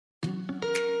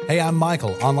Hey, I'm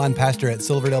Michael, online pastor at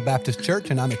Silverdale Baptist Church,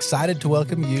 and I'm excited to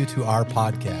welcome you to our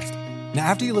podcast. Now,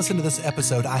 after you listen to this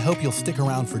episode, I hope you'll stick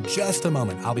around for just a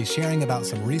moment. I'll be sharing about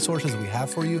some resources we have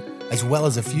for you, as well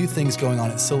as a few things going on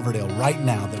at Silverdale right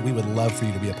now that we would love for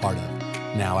you to be a part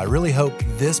of. Now, I really hope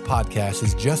this podcast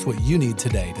is just what you need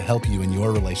today to help you in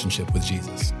your relationship with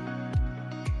Jesus.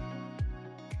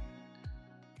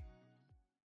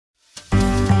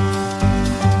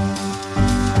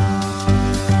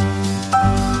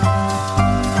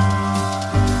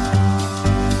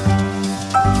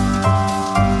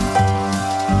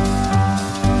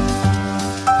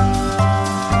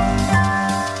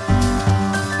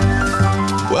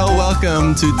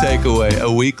 Welcome to Takeaway,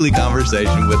 a weekly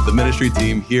conversation with the ministry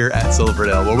team here at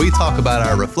Silverdale, where we talk about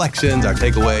our reflections, our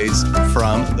takeaways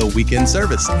from the weekend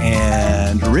service.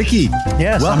 And Ricky,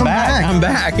 yes, welcome back. I'm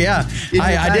back. Yeah,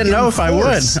 I didn't know if I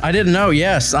would. I didn't know.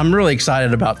 Yes, I'm really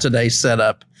excited about today's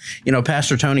setup. You know,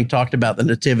 Pastor Tony talked about the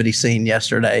nativity scene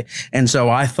yesterday, and so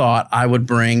I thought I would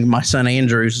bring my son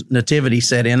Andrew's nativity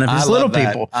set in of his little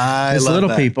people.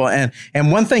 People. And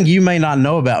one thing you may not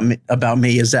know about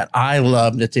me is that I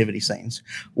love nativity scenes.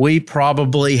 We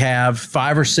probably have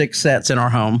 5 or 6 sets in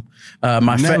our home.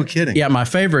 No kidding. Yeah, my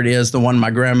favorite is the one my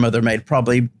grandmother made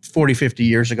probably 40, 50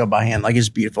 years ago by hand. Like, it's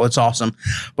beautiful. It's awesome.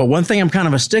 But one thing I'm kind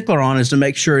of a stickler on is to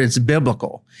make sure it's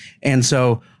biblical. And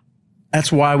so that's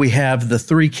why we have the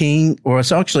 3 kings, or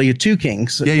it's actually 2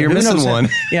 kings. Yeah, you're missing one.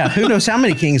 Who knows how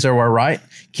many kings there were, right?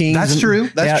 Kings. That's true.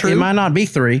 That's true. It might not be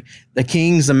 3. The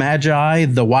kings, the magi,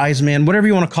 the wise men, whatever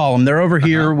you want to call them, they're over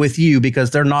here with you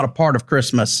because they're not a part of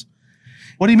Christmas.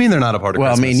 What do you mean they're not a part of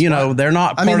Christmas? Well, I mean, they're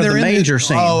not part of the manger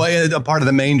scene. Oh, a part of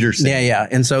the manger scene. Yeah.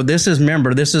 And so this is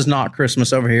not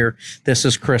Christmas over here. This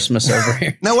is Christmas over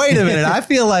here. Now, wait a minute. I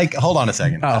feel like, hold on a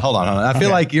second. Hold on. I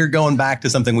feel like you're going back to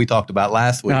something we talked about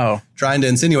last week, trying to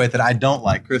insinuate that I don't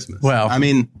like Christmas. Well, I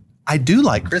mean, I do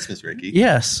like Christmas, Ricky.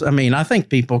 Yes. I mean, I think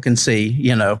people can see,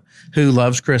 who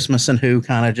loves Christmas and who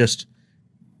kind of just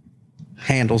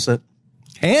handles it.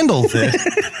 Handles it?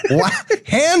 What?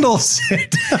 Handles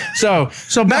it? So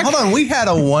back. Now, hold on. We had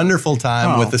a wonderful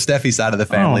time with the Steffi side of the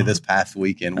family this past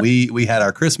weekend. We had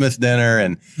our Christmas dinner,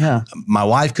 and my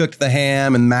wife cooked the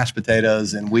ham and mashed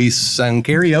potatoes, and we sung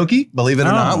karaoke. Believe it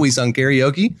or not, we sung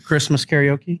karaoke. Christmas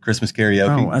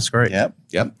karaoke? Oh, that's great.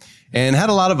 Yep. And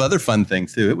had a lot of other fun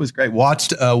things, too. It was great.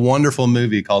 Watched a wonderful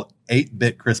movie called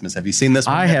 8-Bit Christmas. Have you seen this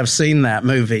one? I have seen that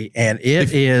movie, and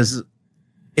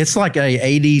it's like a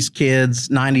 80s kids,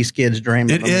 90s kids dream.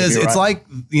 It is. It's like,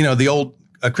 the old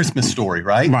A Christmas Story,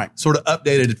 right? Right. Sort of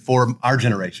updated for our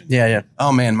generation. Yeah.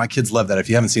 Oh, man, my kids love that. If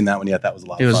you haven't seen that one yet, that was a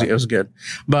lot of fun. It was good.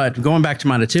 But going back to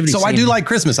my nativity scene. I do like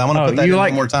Christmas. I want to put that in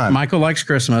one more time. Michael likes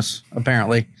Christmas,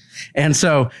 apparently. And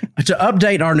so to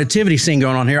update our nativity scene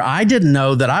going on here, I didn't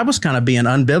know that I was kind of being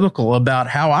unbiblical about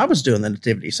how I was doing the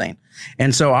nativity scene.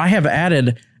 And so I have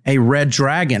added a red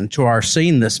dragon to our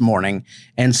scene this morning.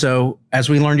 And so, as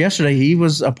we learned yesterday, he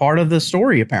was a part of the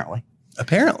story, apparently.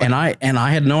 And I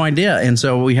had no idea. And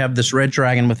so we have this red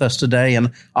dragon with us today,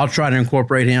 and I'll try to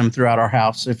incorporate him throughout our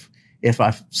house if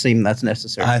I seem that's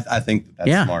necessary. I think that's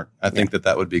smart. I think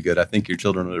that would be good. I think your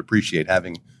children would appreciate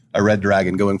having a red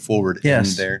dragon going forward in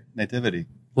their nativity.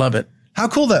 Love it. How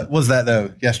cool was that,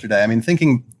 though, yesterday? I mean,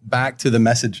 thinking back to the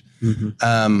message,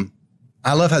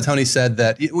 I love how Tony said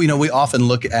that, we often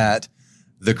look at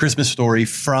the Christmas story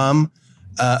from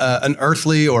an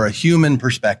earthly or a human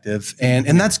perspective,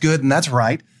 and that's good and that's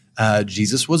right.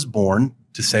 Jesus was born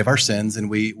to save our sins, and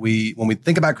we when we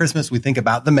think about Christmas, we think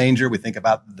about the manger, we think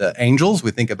about the angels, we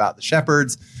think about the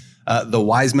shepherds, the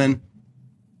wise men,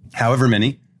 however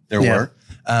many there were.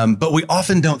 But we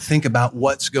often don't think about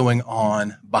what's going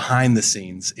on behind the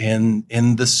scenes in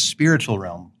the spiritual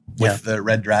realm with the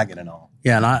red dragon and all.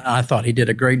 Yeah, and I thought he did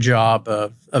a great job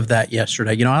of that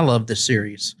yesterday. I love this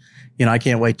series. I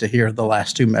can't wait to hear the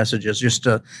last 2 messages, just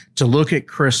to look at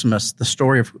Christmas, the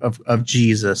story of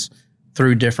Jesus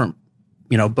through different,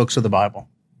 books of the Bible.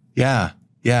 Yeah.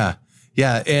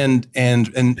 And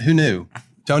who knew?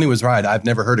 Tony was right. I've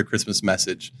never heard a Christmas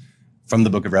message from the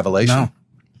book of Revelation.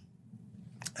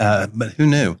 No. But who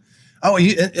knew? Oh,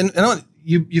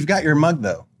 you've got your mug,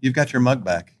 though. You've got your mug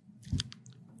back.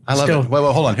 I love it. Wait,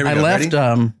 hold on. Here we go.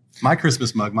 Ready? My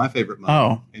Christmas mug, my favorite mug.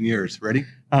 Oh. And yours. Ready?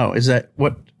 Oh, is that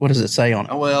what does it say on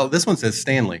it? Oh, well, this one says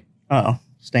Stanley. Oh,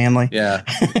 Stanley? Yeah.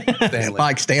 Stanley.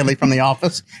 Like Stanley from The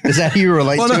Office? Is that who you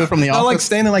relate to from The Office? I like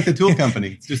Stanley, like the tool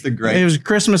company. It's just a great. It was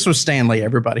Christmas with Stanley,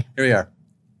 everybody. Here we are.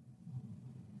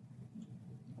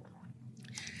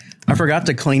 I forgot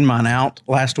to clean mine out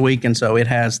last week, and so it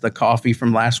has the coffee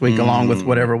from last week along with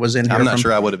whatever was in here. I'm not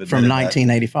sure I would have from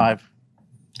 1985.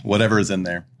 Whatever is in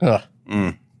there.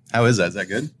 How is that? Is that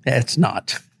good? It's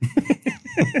not.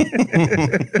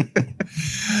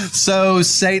 So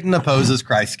Satan opposes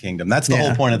Christ's kingdom. That's the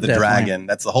whole point of the definitely. dragon.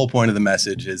 That's the whole point of the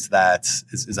message is that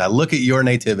as I look at your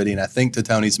nativity and I think to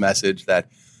Tony's message that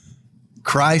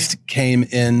Christ came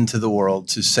into the world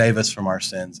to save us from our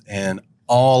sins. And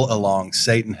all along,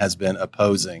 Satan has been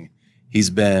opposing. He's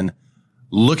been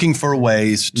looking for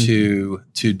ways to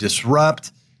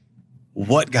disrupt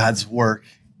what God's work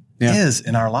is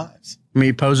in our lives. I mean, he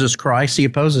opposes Christ. He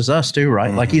opposes us too,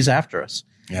 right? Like he's after us.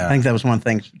 Yeah. I think that was one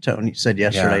thing Tony said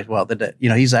yesterday as well, that,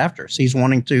 he's after us. He's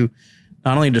wanting to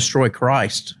not only destroy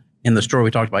Christ in the story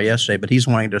we talked about yesterday, but he's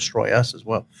wanting to destroy us as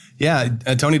well. Yeah.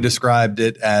 Tony described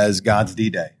it as God's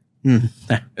D-Day.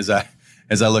 As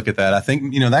I look at that, I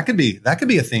think, that could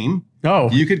be a theme. Oh,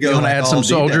 you could go want to add some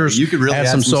soldiers. You could really add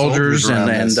some soldiers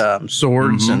and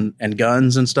swords and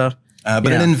guns and stuff. But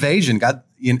an invasion, God,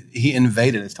 he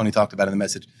invaded, as Tony talked about in the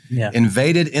message,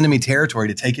 invaded enemy territory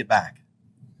to take it back.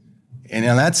 And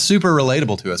that's super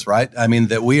relatable to us, right? I mean,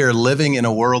 that we are living in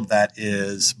a world that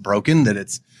is broken, that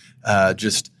it's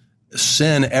just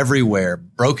sin everywhere,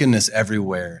 brokenness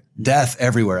everywhere, death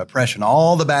everywhere, oppression,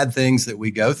 all the bad things that we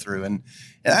go through. And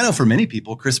I know for many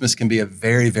people, Christmas can be a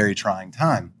very, very trying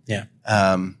time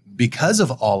because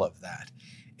of all of that.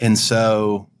 And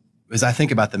so as I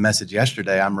think about the message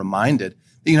yesterday, I'm reminded,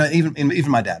 even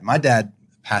my dad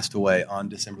passed away on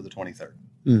December the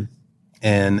 23rd.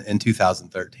 In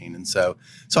 2013. And so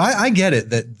I get it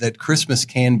that Christmas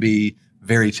can be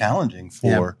very challenging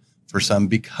for some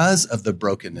because of the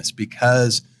brokenness,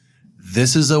 because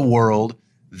this is a world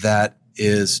that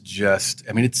is just,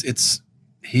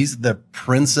 he's the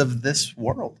prince of this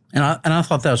world. And I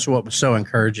thought that's what was so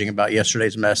encouraging about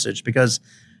yesterday's message, because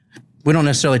we don't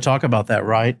necessarily talk about that,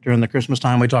 right? During the Christmas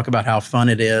time, we talk about how fun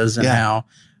it is and how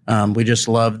we just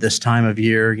love this time of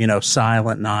year,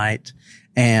 Silent Night.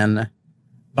 And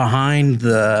behind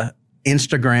the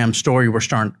Instagram story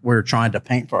we're trying to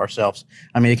paint for ourselves,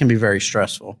 it can be very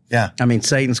stressful. Yeah.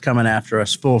 Satan's coming after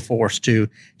us full force to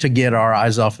get our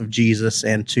eyes off of Jesus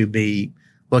and to be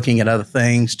looking at other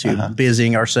things, to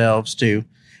busying ourselves to.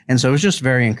 And so it was just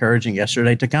very encouraging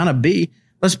yesterday to kind of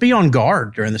let's be on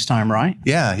guard during this time, right?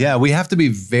 Yeah. We have to be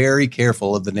very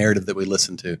careful of the narrative that we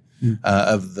listen to,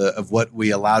 of what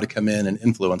we allow to come in and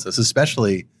influence us,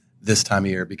 especially this time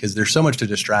of year, because there's so much to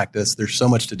distract us. There's so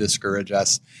much to discourage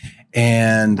us.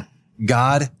 And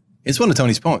God, it's one of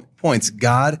Tony's points.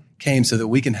 God came so that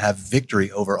we can have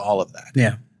victory over all of that.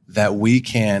 Yeah. That we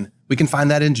can find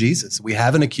that in Jesus. We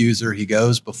have an accuser. He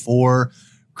goes before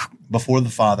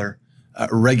the Father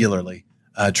regularly,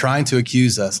 trying to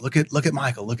accuse us. Look at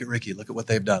Michael. Look at Ricky. Look at what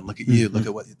they've done. Look at you. Look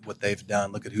at what they've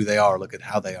done. Look at who they are. Look at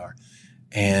how they are.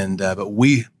 And but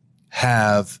we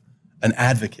have an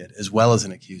advocate as well as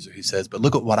an accuser who says, but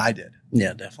look at what I did.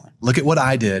 Yeah, definitely. Look at what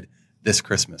I did this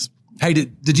Christmas. Hey,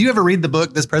 did you ever read the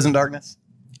book, This Present Darkness?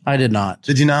 I did not.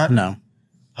 Did you not? No.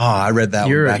 Oh, I read that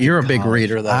one back You're in a big college.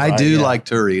 reader, though. I do like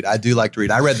to read. I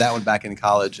read that one back in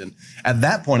college. And at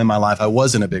that point in my life, I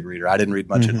wasn't a big reader. I didn't read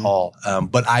much at all.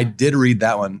 But I did read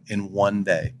that one in one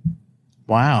day.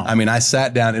 Wow. I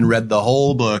sat down and read the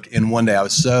whole book in one day. I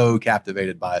was so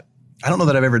captivated by it. I don't know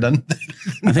that I've ever done that.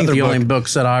 I think the only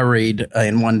books that I read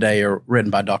in one day are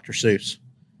written by Dr. Seuss.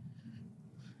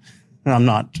 I'm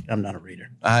not a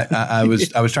reader. I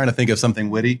was trying to think of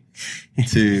something witty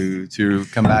to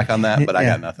come back on that, but I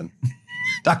got nothing.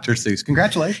 Dr. Seuss,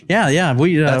 congratulations. Yeah.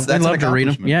 We love to read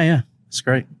them. Yeah. It's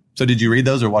great. So did you read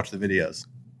those or watch the videos?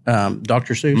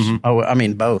 Dr. Seuss? Mm-hmm.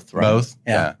 Oh, both, right? Both?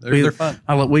 Yeah. They're fun.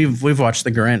 We've watched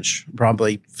The Grinch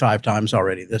probably 5 times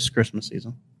already this Christmas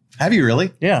season. Have you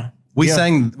really? Yeah. We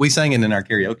sang it in our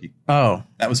karaoke. Oh.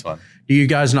 That was fun. Do you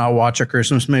guys not watch a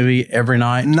Christmas movie every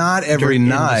night? Not every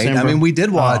night. We did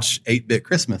watch 8-Bit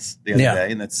Christmas the other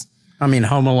day, and that's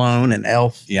Home Alone and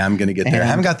Elf. Yeah, I'm going to get there. I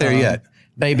haven't got there yet.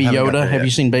 Baby Yoda. Have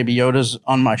you seen Baby Yoda's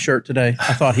on my shirt today?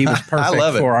 I thought he was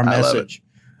perfect for our message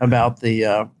about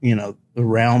the the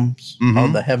realms,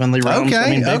 the heavenly realms.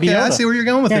 Okay, Baby Yoda. I see where you're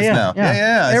going with this now.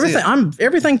 Yeah.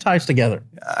 Everything ties together.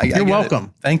 You're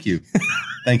welcome. Thank you.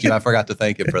 Thank you. I forgot to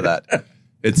thank him for that.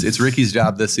 It's Ricky's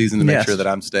job this season to make sure that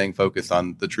I'm staying focused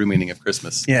on the true meaning of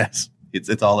Christmas. Yes.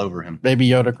 It's all over him. Baby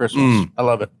Yoda Christmas. I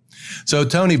love it. So,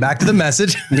 Tony, back to the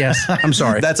message. Yes. I'm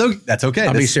sorry. That's okay.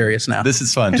 I'll be serious now. This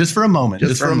is fun. Just for a moment.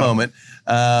 just for a moment.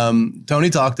 Tony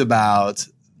talked about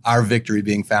our victory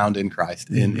being found in Christ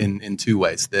in 2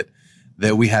 ways.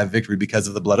 That we have victory because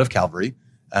of the blood of Calvary,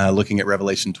 looking at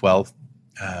Revelation 12,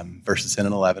 verses 10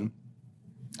 and 11,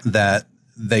 that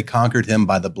they conquered him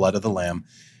by the blood of the Lamb,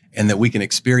 and that we can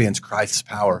experience Christ's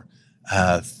power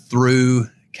through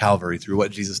Calvary, through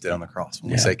what Jesus did on the cross.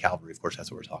 When we say Calvary, of course,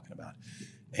 that's what we're talking about.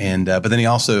 And but then he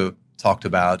also talked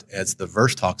about, as the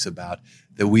verse talks about,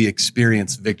 that we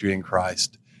experience victory in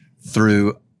Christ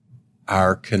through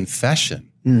our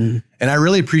confession. And I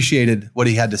really appreciated what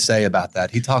he had to say about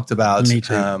that. He talked about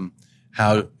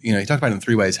how, he talked about it in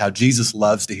 3 ways, how Jesus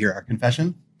loves to hear our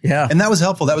confession. Yeah. And that was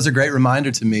helpful. That was a great reminder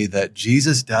to me that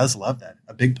Jesus does love that.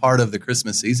 A big part of the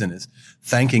Christmas season is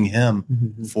thanking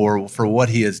him for what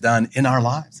he has done in our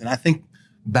lives. And I think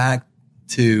back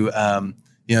to,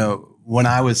 when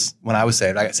I was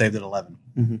saved, I got saved at 11.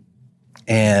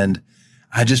 And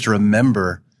I just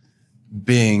remember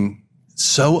being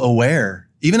so aware,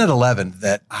 even at 11,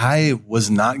 that I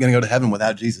was not going to go to heaven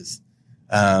without Jesus.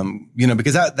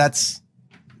 Because that's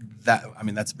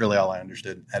really all I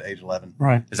understood at age 11.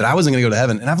 Right. Is that I wasn't going to go to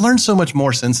heaven. And I've learned so much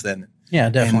more since then. Yeah,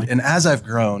 definitely. And as I've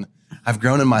grown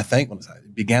in my thankfulness.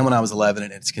 It began when I was 11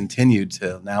 and it's continued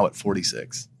till now at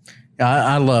 46. Yeah,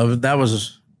 I love that.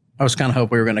 I was kind of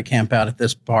hoping we were going to camp out at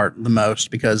this part the most,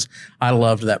 because I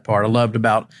loved that part. I loved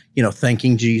about,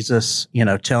 thanking Jesus,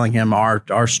 telling him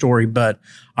our story. But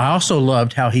I also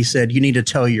loved how he said, you need to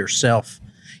tell yourself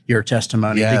your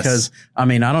testimony. Yes. Because, I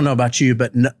don't know about you,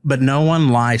 but no one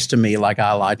lies to me like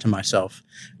I lie to myself.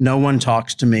 No one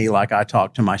talks to me like I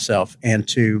talk to myself. And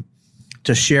to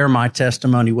share my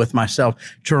testimony with myself,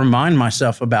 to remind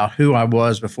myself about who I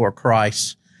was before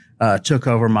Christ took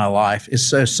over my life is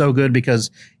so good,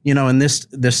 because, in this,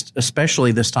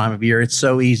 especially this time of year, it's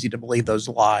so easy to believe those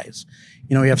lies.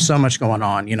 We have so much going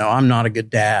on. I'm not a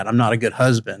good dad. I'm not a good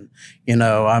husband.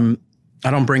 I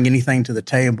don't bring anything to the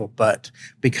table, but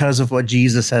because of what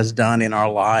Jesus has done in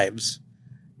our lives,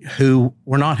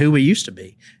 we're not who we used to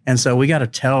be. And so we got to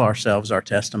tell ourselves our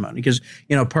testimony, because,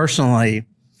 personally,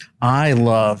 I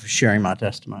love sharing my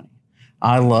testimony.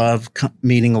 I love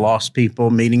meeting lost people,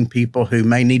 meeting people who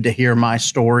may need to hear my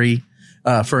story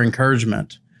for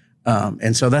encouragement.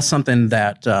 And so that's something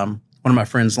that one of my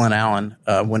friends, Lynn Allen,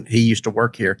 when he used to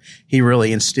work here, he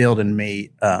really instilled in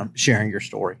me sharing your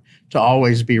story, to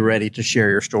always be ready to share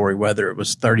your story, whether it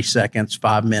was 30 seconds,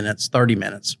 5 minutes, 30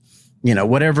 minutes,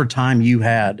 whatever time you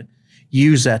had,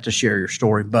 use that to share your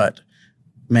story. But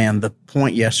man, the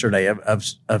point yesterday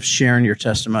of sharing your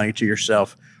testimony to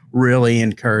yourself really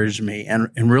encouraged me and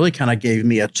really kind of gave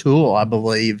me a tool, I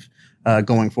believe,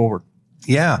 going forward.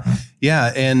 Yeah.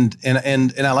 And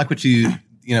I like what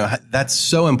that's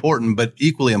so important, but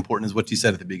equally important is what you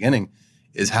said at the beginning,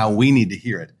 is how we need to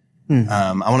hear it.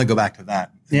 I want to go back to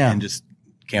that and just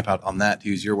camp out on that, to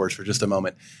use your words for just a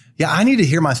moment. Yeah, I need to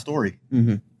hear my story.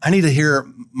 I need to hear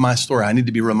my story. I need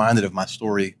to be reminded of my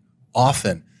story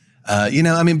often.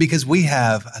 Because we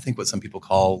have, I think, what some people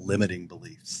call limiting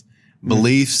beliefs.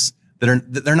 Beliefs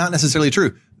that they're not necessarily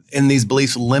true. And these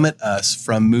beliefs limit us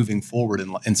from moving forward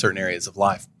in certain areas of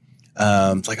life.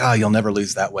 It's like, you'll never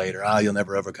lose that weight, or you'll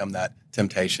never overcome that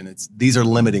temptation. These are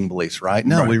limiting beliefs, right?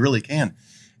 No, we really can.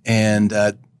 And,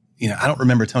 I don't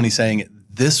remember Tony saying it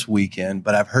this weekend,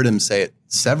 but I've heard him say it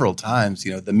several times.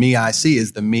 The me I see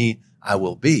is the me I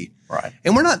will be. Right.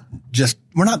 And we're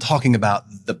not talking about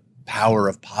the power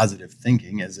of positive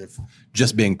thinking as if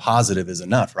just being positive is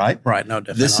enough, right? Right. No,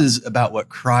 definitely. This is about what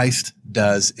Christ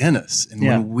does in us. And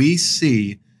when we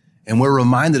see and we're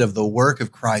reminded of the work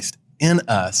of Christ in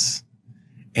us,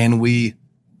 and we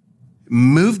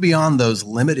move beyond those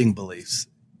limiting beliefs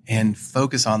and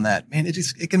focus on that, man,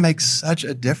 it can make such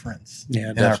a difference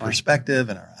in our perspective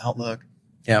and our outlook.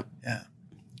 Yep. Yeah.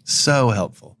 So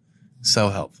helpful. So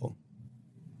helpful.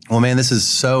 Well, man, this is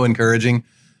so encouraging.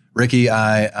 Ricky,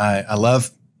 I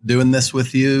love doing this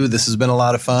with you. This has been a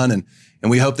lot of fun, and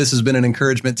we hope this has been an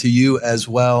encouragement to you as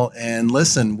well. And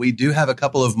listen, we do have a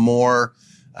couple of more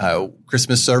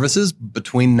Christmas services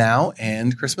between now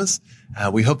and Christmas.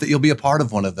 We hope that you'll be a part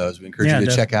of one of those. We encourage you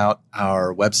to check out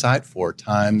our website for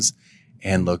times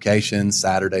and locations,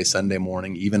 Saturday, Sunday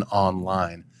morning, even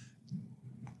online.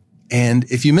 And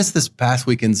if you missed this past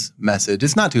weekend's message,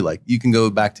 it's not too late. You can go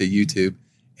back to YouTube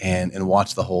and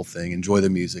watch the whole thing, enjoy the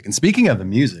music. And speaking of the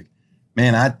music,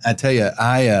 man, I tell you,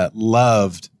 I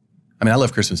love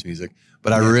Christmas music,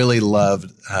 but I really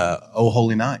loved Oh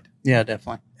Holy Night. Yeah,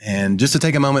 definitely. And just to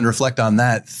take a moment and reflect on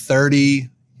that, 30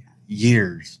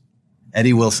 years.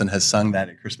 Eddie Wilson has sung that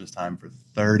at Christmas time for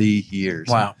 30 years.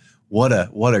 Wow. What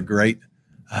a great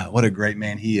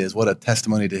man he is. What a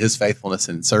testimony to his faithfulness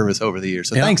and service over the years.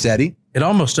 So thanks, Eddie. It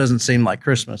almost doesn't seem like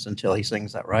Christmas until he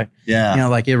sings that, right? Yeah.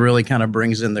 Like it really kind of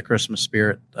brings in the Christmas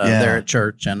spirit there at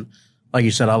church. And like you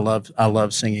said, I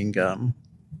love singing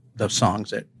those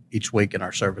songs each week in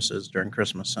our services during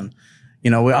Christmas. And,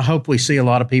 I hope we see a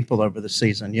lot of people over the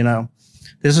season.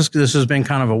 This has been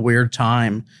kind of a weird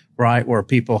time right? Where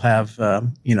people have,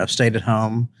 stayed at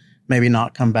home, maybe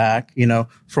not come back,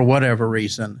 for whatever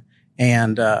reason.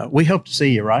 And we hope to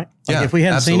see you, right? Yeah, if we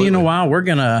hadn't absolutely. seen you in a while, we're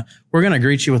gonna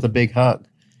greet you with a big hug.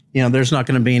 There's not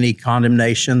going to be any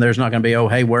condemnation. There's not going to be, oh,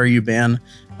 hey, where you been?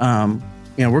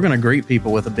 We're going to greet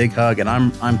people with a big hug, and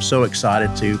I'm so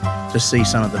excited to see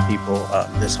some of the people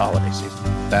this holiday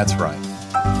season. That's right.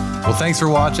 Well, thanks for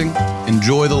watching.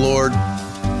 Enjoy the Lord.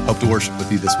 Hope to worship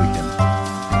with you this weekend.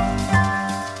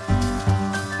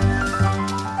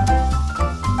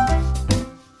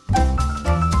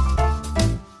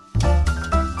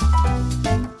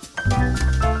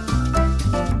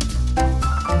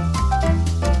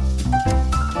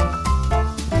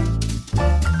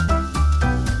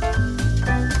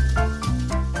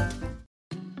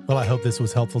 Well, I hope this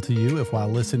was helpful to you. If while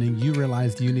listening, you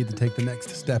realized you need to take the next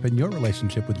step in your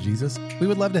relationship with Jesus, we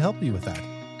would love to help you with that.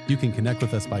 You can connect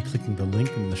with us by clicking the link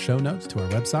in the show notes to our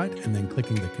website and then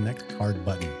clicking the Connect Card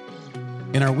button.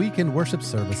 In our weekend worship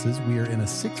services, we are in a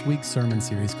 6-week sermon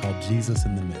series called Jesus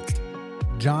in the Midst.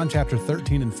 John chapter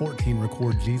 13 and 14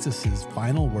 record Jesus'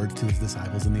 final words to his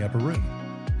disciples in the upper room.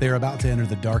 They are about to enter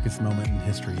the darkest moment in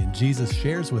history, and Jesus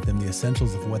shares with them the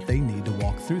essentials of what they need to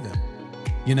walk through them.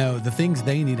 The things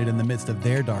they needed in the midst of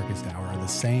their darkest hour are the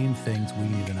same things we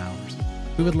need in ours.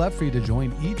 We would love for you to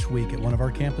join each week at one of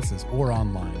our campuses or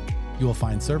online. You will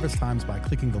find service times by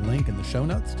clicking the link in the show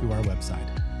notes to our website.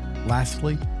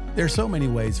 Lastly, there are so many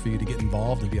ways for you to get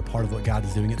involved and be a part of what God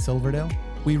is doing at Silverdale.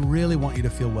 We really want you to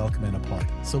feel welcome and a part,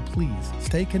 so please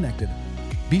stay connected.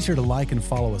 Be sure to like and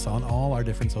follow us on all our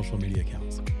different social media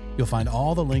accounts. You'll find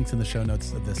all the links in the show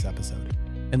notes of this episode.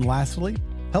 And lastly,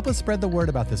 help us spread the word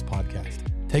about this podcast.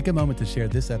 Take a moment to share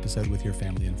this episode with your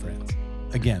family and friends.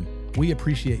 Again, we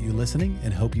appreciate you listening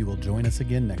and hope you will join us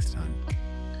again next time.